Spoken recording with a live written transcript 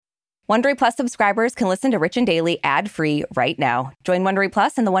Wondery Plus subscribers can listen to Rich and Daily ad-free right now. Join Wondery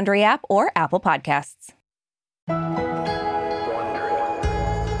Plus in the Wondery app or Apple Podcasts.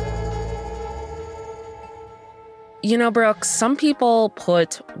 You know, Brooke, some people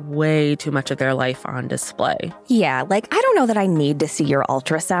put way too much of their life on display. Yeah, like, I don't know that I need to see your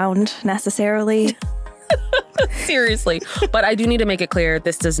ultrasound necessarily. Seriously. But I do need to make it clear,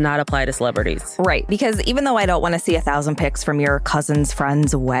 this does not apply to celebrities. Right, because even though I don't want to see 1,000 pics from your cousin's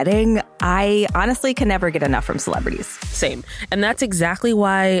friend's wedding, I honestly can never get enough from celebrities. Same. And that's exactly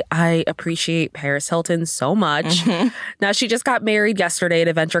why I appreciate Paris Hilton so much. Now, she just got married yesterday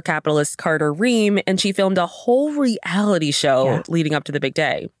to venture capitalist Carter Ream, and she filmed a whole reality show leading up to the big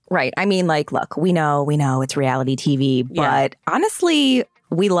day. Right. I mean, like, look, we know it's reality TV, but honestly,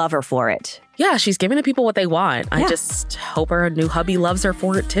 we love her for it. Yeah, she's giving the people what they want. I just hope her new hubby loves her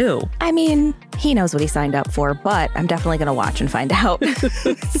for it, too. I mean, he knows what he signed up for, but I'm definitely going to watch and find out.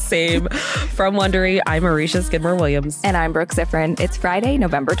 Same. From Wondery, I'm Marisha Skidmore-Williams. And I'm Brooke Ziffrin. It's Friday,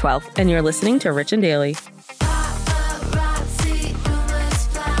 November 12th. And you're listening to Rich and Daily.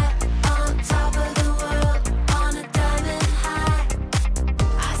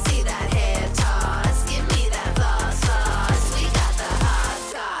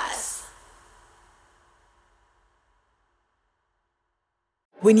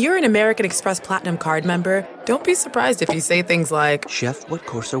 When you're an American Express Platinum Card member, don't be surprised if you say things like, "Chef, what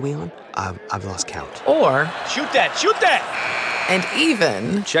course are we on? I've lost count." Or, Shoot that! And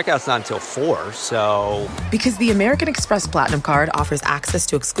even, Checkout's not until 4, so... Because the American Express Platinum Card offers access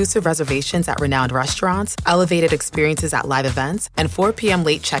to exclusive reservations at renowned restaurants, elevated experiences at live events, and 4 p.m.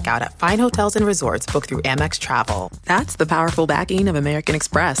 late checkout at fine hotels and resorts booked through Amex Travel. That's the powerful backing of American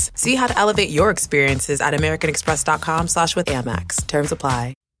Express. See how to elevate your experiences at americanexpress.com/withAmex. Terms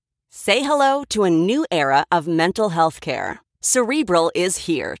apply. Say hello to a new era of mental health care. Cerebral is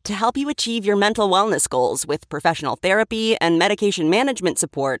here to help you achieve your mental wellness goals with professional therapy and medication management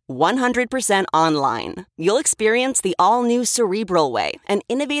support 100% online. You'll experience the all-new Cerebral Way, an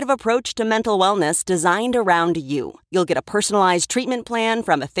innovative approach to mental wellness designed around you. You'll get a personalized treatment plan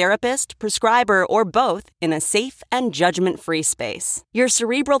from a therapist, prescriber, or both in a safe and judgment-free space. Your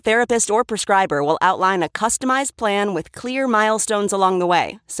Cerebral therapist or prescriber will outline a customized plan with clear milestones along the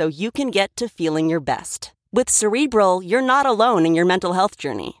way, so you can get to feeling your best. With Cerebral, you're not alone in your mental health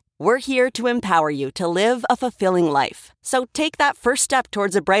journey. We're here to empower you to live a fulfilling life. So take that first step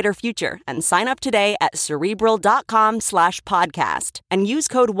towards a brighter future and sign up today at Cerebral.com/podcast and use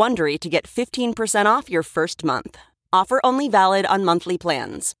code WONDERY to get 15% off your first month. Offer only valid on monthly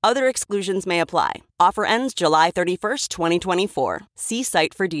plans. Other exclusions may apply. Offer ends July 31st, 2024. See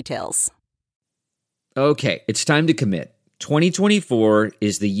site for details. Okay, it's time to commit. 2024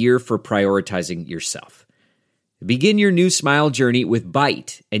 is the year for prioritizing yourself. Begin your new smile journey with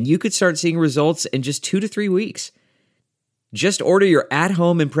Byte, and you could start seeing results in just 2 to 3 weeks. Just order your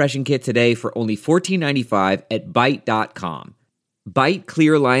at-home impression kit today for only $14.95 at Byte.com. Byte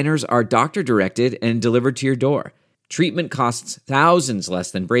clear liners are doctor-directed and delivered to your door. Treatment costs thousands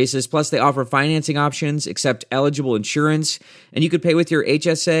less than braces, plus they offer financing options, accept eligible insurance, and you could pay with your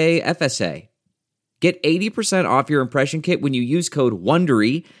HSA, FSA. Get 80% off your impression kit when you use code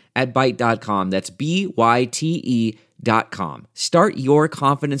WONDERY at Byte.com. That's BYTE.com. Start your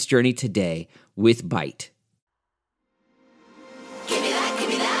confidence journey today with Byte. Give me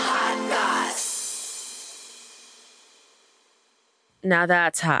that hot goss. Now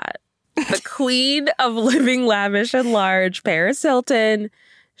that's hot. The queen of living lavish and large, Paris Hilton.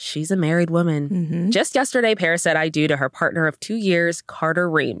 She's a married woman. Just yesterday, Paris said I do to her partner of 2 years, Carter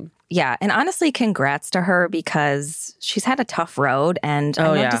Ream. Yeah, and honestly, congrats to her because she's had a tough road, and I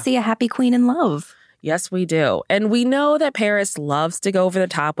love to see a happy queen in love. Yes, we do. And we know that Paris loves to go over the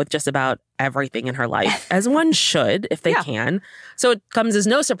top with just about everything in her life, as one should if they can. So it comes as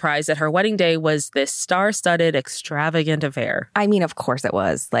no surprise that her wedding day was this star-studded, extravagant affair. I mean, of course it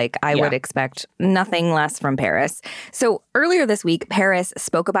was. Like, I would expect nothing less from Paris. So earlier this week, Paris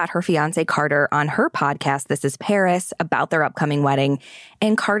spoke about her fiancé Carter on her podcast, This Is Paris, about their upcoming wedding.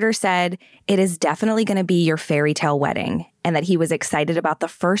 And Carter said, it is definitely going to be your fairy tale wedding, and that he was excited about the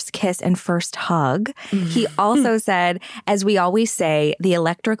first kiss and first hug. He also said, as we always say, the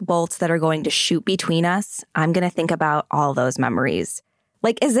electric bolts that are going to shoot between us, I'm going to think about all those memories.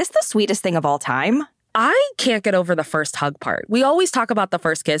 Like, is this the sweetest thing of all time? I can't get over the first hug part. We always talk about the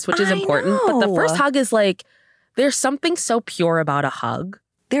first kiss, which is important, but the first hug is like, there's something so pure about a hug.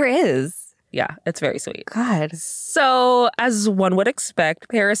 There is. Yeah, it's very sweet. God. So, as one would expect,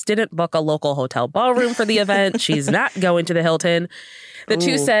 Paris didn't book a local hotel ballroom for the event. She's not going to the Hilton. The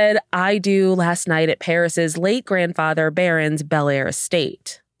two said, I do last night at Paris's late grandfather Barron's Bel Air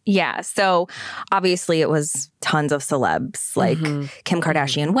estate. Yeah. So obviously it was tons of celebs. Like Kim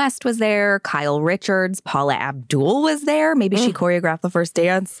Kardashian West was there. Kyle Richards. Paula Abdul was there. Maybe she choreographed the first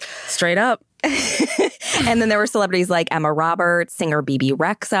dance. Straight up. And then there were celebrities like Emma Roberts, singer BB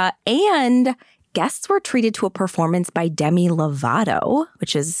Rexa, and guests were treated to a performance by Demi Lovato,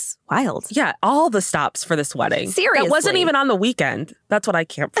 which is wild. Yeah, all the stops for this wedding. Seriously. That wasn't even on the weekend. That's what I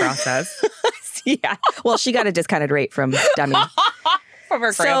can't process. Yeah. Well, she got a discounted rate from Demi. From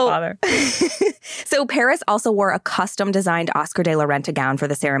her grandfather. So Paris also wore a custom-designed Oscar de la Renta gown for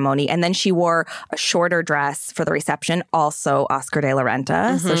the ceremony, and then she wore a shorter dress for the reception, also Oscar de la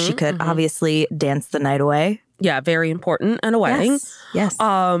Renta, so she could obviously dance the night away. Yeah, very important in a wedding. Yes.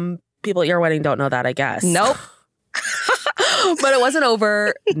 People at your wedding don't know that, I guess. Nope. But it wasn't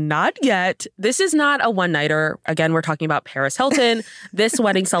over. Not yet. This is not a one-nighter. Again, we're talking about Paris Hilton. This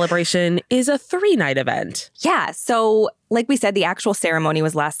wedding celebration is a 3-night event. Yeah. So like we said, the actual ceremony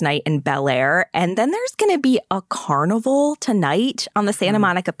was last night in Bel Air. And then there's going to be a carnival tonight on the Santa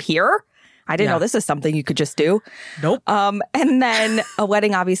Monica Pier. I didn't know this is something you could just do. Nope. And then a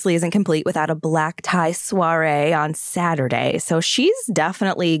wedding obviously isn't complete without a black tie soiree on Saturday. So she's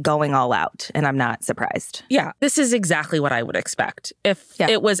definitely going all out, and I'm not surprised. Yeah, this is exactly what I would expect. If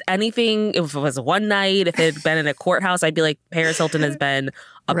it was anything, if it was one night, if it had been in a courthouse, I'd be like, Paris Hilton has been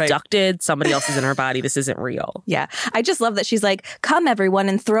abducted. Somebody else is in her body. This isn't real. Yeah. I just love that she's like, come everyone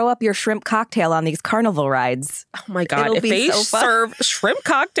and throw up your shrimp cocktail on these carnival rides. Oh my God. If they serve shrimp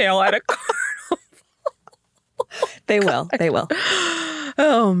cocktail at a carnival. They will. They will.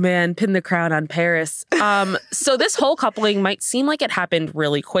 Oh, man. Pin the crown on Paris. So this whole coupling might seem like it happened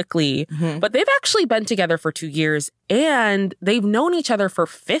really quickly, but they've actually been together for 2 years and they've known each other for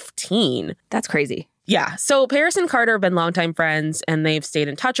 15. That's crazy. Yeah. So Paris and Carter have been longtime friends and they've stayed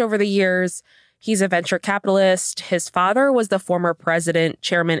in touch over the years. He's a venture capitalist. His father was the former president,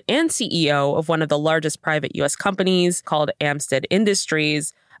 chairman, and CEO of one of the largest private U.S. companies called Amstead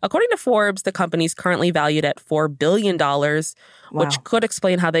Industries. According to Forbes, the company's currently valued at $4 billion, which could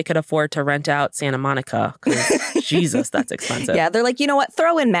explain how they could afford to rent out Santa Monica. Because Jesus, that's expensive. Yeah, they're like, you know what?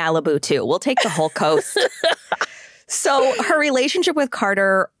 Throw in Malibu, too. We'll take the whole coast. So her relationship with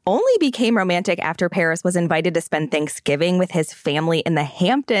Carter only became romantic after Paris was invited to spend Thanksgiving with his family in the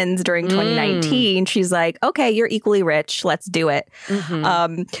Hamptons during 2019. She's like, okay, you're equally rich. Let's do it.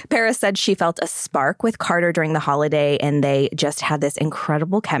 Paris said she felt a spark with Carter during the holiday and they just had this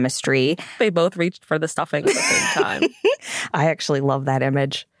incredible chemistry. They both reached for the stuffing at the same time. I actually love that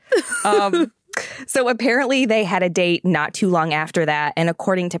image. So apparently they had a date not too long after that. And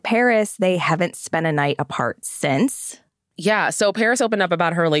according to Paris, they haven't spent a night apart since. Yeah. So Paris opened up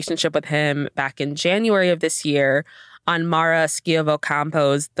about her relationship with him back in January of this year on Mara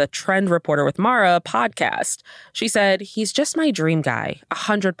Schiavocampo's The Trend Reporter with Mara podcast. She said, he's just my dream guy,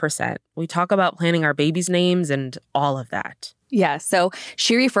 100%. We talk about planning our babies' names and all of that. Yeah, so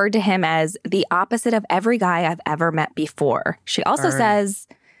she referred to him as the opposite of every guy I've ever met before. She also says...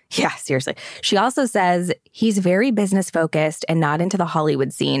 Yeah, seriously. She also says he's very business focused and not into the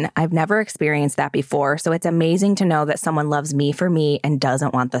Hollywood scene. I've never experienced that before, so it's amazing to know that someone loves me for me and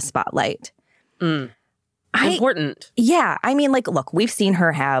doesn't want the spotlight. Important. Yeah. I mean, like, look, we've seen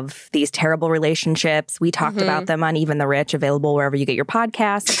her have these terrible relationships. We talked about them on Even the Rich, available wherever you get your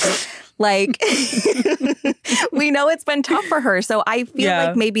podcasts. Like, we know it's been tough for her. So I feel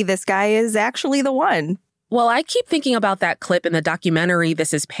like maybe this guy is actually the one. Well, I keep thinking about that clip in the documentary,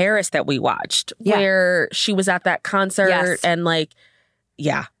 This Is Paris, that we watched, where she was at that concert and like,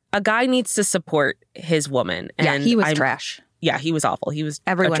 a guy needs to support his woman. And he was trash. Yeah, he was awful. He was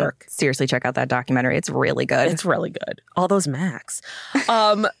Everyone, a jerk. Seriously, check out that documentary. It's really good. It's really good. All those Macs.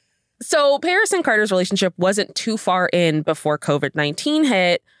 So Paris and Carter's relationship wasn't too far in before COVID-19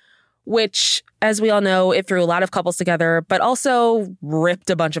 hit, which, as we all know, it threw a lot of couples together, but also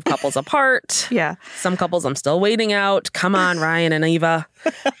ripped a bunch of couples apart. Yeah. Some couples I'm still waiting out. Come on, Ryan and Eva.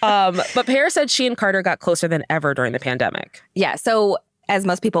 But Paris said she and Carter got closer than ever during the pandemic. Yeah. So as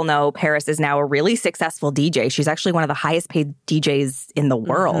most people know, Paris is now a really successful DJ. She's actually one of the highest paid DJs in the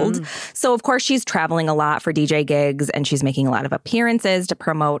world. So, of course, she's traveling a lot for DJ gigs and she's making a lot of appearances to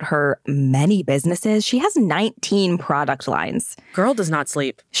promote her many businesses. She has 19 product lines. Girl does not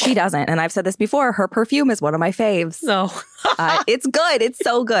sleep. She doesn't. And I've said this before. Her perfume is one of my faves. No. It's good. It's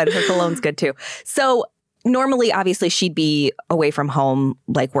so good. Her cologne's good, too. So normally, obviously, she'd be away from home,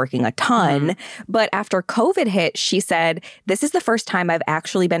 like working a ton. But after COVID hit, she said, this is the first time I've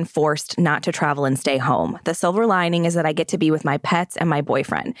actually been forced not to travel and stay home. The silver lining is that I get to be with my pets and my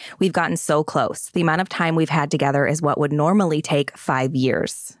boyfriend. We've gotten so close. The amount of time we've had together is what would normally take 5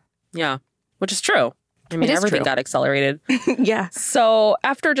 years. Yeah, which is true. I mean, everything got accelerated. Yeah. So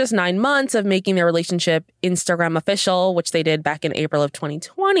after just 9 months of making their relationship Instagram official, which they did back in April of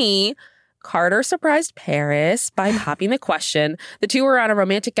 2020, Carter surprised Paris by popping the question. The two were on a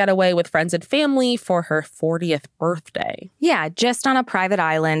romantic getaway with friends and family for her 40th birthday. Yeah, just on a private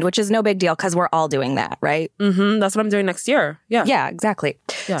island, which is no big deal because we're all doing that, right? Mm-hmm. That's what I'm doing next year. Yeah. Yeah, exactly.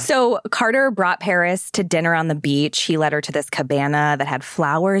 Yeah. So Carter brought Paris to dinner on the beach. He led her to this cabana that had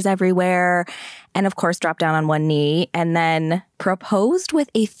flowers everywhere and, of course, dropped down on one knee and then proposed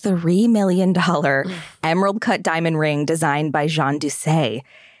with a $3 million emerald-cut diamond ring designed by Jean Doucet.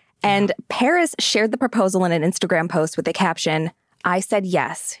 And Paris shared the proposal in an Instagram post with the caption, "I said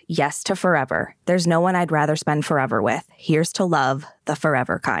yes, yes to forever. There's no one I'd rather spend forever with. Here's to love, the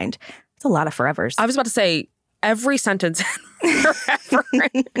forever kind." It's a lot of forevers. I was about to say, every sentence forever.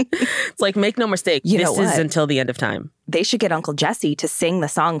 It's like, make no mistake, this is until the end of time. They should get Uncle Jesse to sing the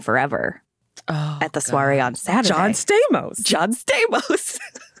song Forever at the soiree on Saturday. John Stamos.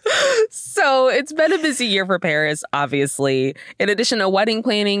 So it's been a busy year for Paris, obviously. In addition to wedding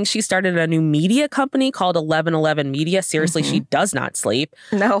planning, she started a new media company called 1111 Media. Seriously, she does not sleep.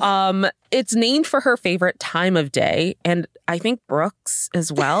 No. It's named for her favorite time of day. And I think Brooks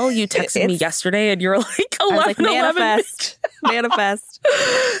as well. You texted me yesterday and you're like, 1111. Manifest.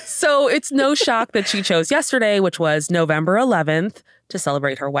 So it's no shock that she chose yesterday, which was November 11th, to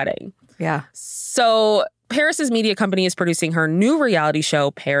celebrate her wedding. Yeah. So Paris's media company is producing her new reality show,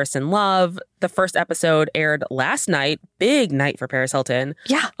 Paris in Love. The first episode aired last night. Big night for Paris Hilton.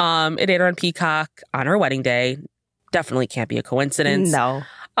 Yeah. It aired on Peacock on her wedding day. Definitely can't be a coincidence. No.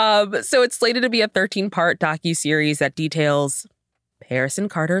 So it's slated to be a 13-part docuseries that details Paris and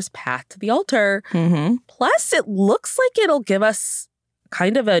Carter's path to the altar. Mm-hmm. Plus, it looks like it'll give us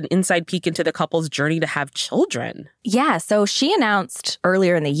kind of an inside peek into the couple's journey to have children. Yeah, so she announced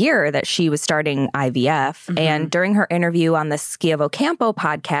earlier in the year that she was starting IVF. And during her interview on the Schiavo Campo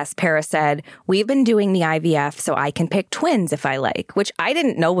podcast, Paris said, "We've been doing the IVF so I can pick twins if I like," which I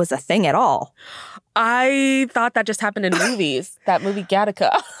didn't know was a thing at all. I thought that just happened in movies. That movie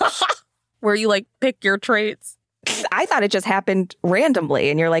Gattaca, where you like pick your traits. I thought it just happened randomly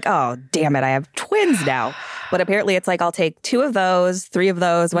and you're like, oh, damn it, I have twins now. But apparently it's like, I'll take 2 of those, 3 of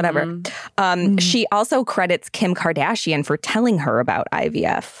those, whatever. She also credits Kim Kardashian for telling her about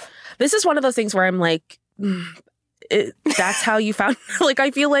IVF. This is one of those things where I'm like, that's how you found, like,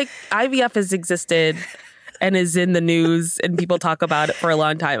 I feel like IVF has existed and is in the news and people talk about it for a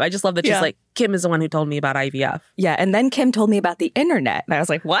long time. I just love that she's like, Kim is the one who told me about IVF. Yeah, and then Kim told me about the internet. And I was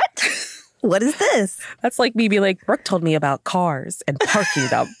like, what? What is this? That's like me being like, Brooke told me about cars and parking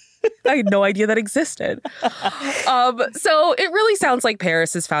them. I had no idea that existed. So it really sounds like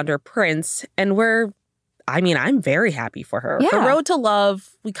Paris has found her prince. And I'm very happy for her. Yeah. The road to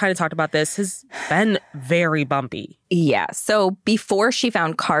love, we kind of talked about this, has been very bumpy. Yeah. So before she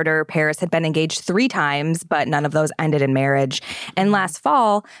found Carter, Paris had been engaged 3 times, but none of those ended in marriage. And last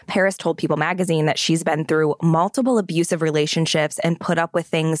fall, Paris told People magazine that she's been through multiple abusive relationships and put up with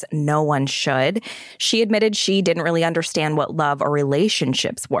things no one should. She admitted she didn't really understand what love or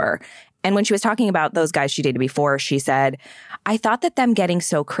relationships were. And when she was talking about those guys she dated before, she said, "I thought that them getting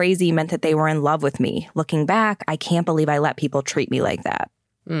so crazy meant that they were in love with me. Looking back, I can't believe I let people treat me like that."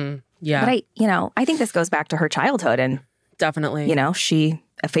 Yeah. But I think this goes back to her childhood. And definitely, she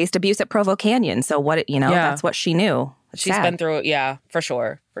faced abuse at Provo Canyon. So that's what she knew. She's been through it. Yeah, for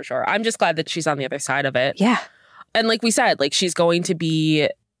sure. For sure. I'm just glad that she's on the other side of it. Yeah. And like we said, like she's going to be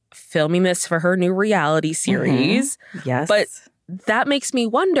filming this for her new reality series. Yes. But that makes me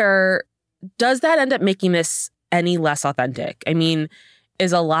wonder, does that end up making this any less authentic? I mean,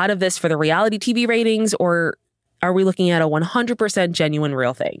 is a lot of this for the reality TV ratings, or are we looking at a 100% genuine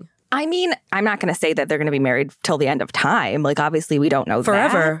real thing? I mean, I'm not going to say that they're going to be married till the end of time. Like, obviously, we don't know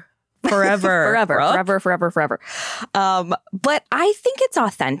forever. Forever. But I think it's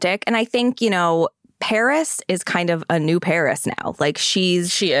authentic. And I think, Paris is kind of a new Paris now. Like she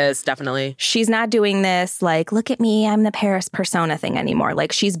is definitely. She's not doing this like, look at me, I'm the Paris persona thing anymore.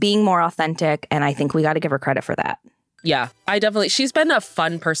 Like she's being more authentic. And I think we got to give her credit for that. Yeah, she's been a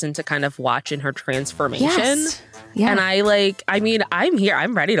fun person to kind of watch in her transformation. Yes. Yeah. And I'm here.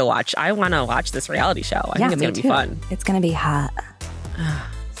 I'm ready to watch. I want to watch this reality show. I think it's going to be fun. It's going to be hot.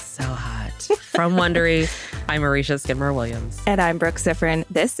 So hot. From Wondery, I'm Marisha Skidmore-Williams. And I'm Brooke Siffrin.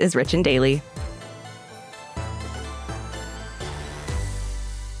 This is Rich and Daily.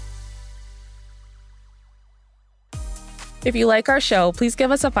 If you like our show, please give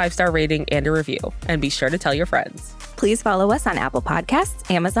us a 5-star rating and a review. And be sure to tell your friends. Please follow us on Apple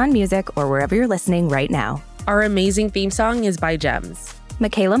Podcasts, Amazon Music, or wherever you're listening right now. Our amazing theme song is by Gems.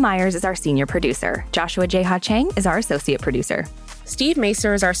 Michaela Myers is our senior producer. Joshua J. Ha-Chang is our associate producer. Steve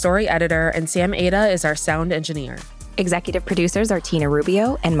Macer is our story editor, and Sam Ada is our sound engineer. Executive producers are Tina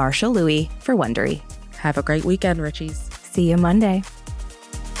Rubio and Marshall Louie for Wondery. Have a great weekend, Richies. See you Monday.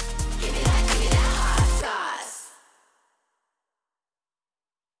 Give me that hot sauce.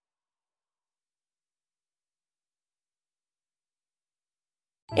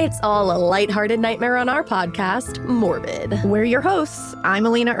 It's all a lighthearted nightmare on our podcast, Morbid. We're your hosts. I'm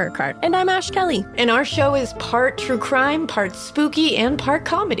Alina Urquhart. And I'm Ash Kelly. And our show is part true crime, part spooky, and part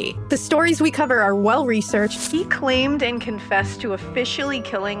comedy. The stories we cover are well-researched, He claimed and confessed to officially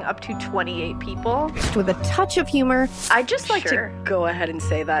killing up to 28 people. with a touch of humor, I'd just like to go ahead and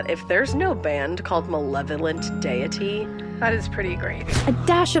say that if there's no band called Malevolent Deity, That is pretty great. a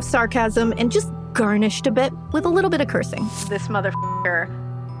dash of sarcasm, and just garnished a bit with a little bit of cursing. This motherfucker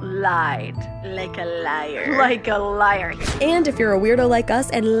lied. like a liar. Like a liar. And if you're a weirdo like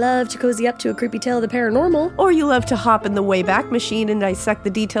us and love to cozy up to a creepy tale of the paranormal, Or you love to hop in the Wayback Machine and dissect the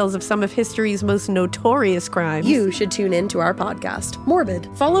details of some of history's most notorious crimes, you should tune in to our podcast, Morbid.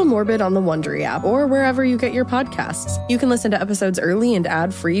 Follow Morbid on the Wondery app or wherever you get your podcasts. You can listen to episodes early and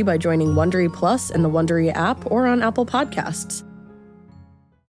ad-free by joining Wondery Plus in the Wondery app or on Apple Podcasts.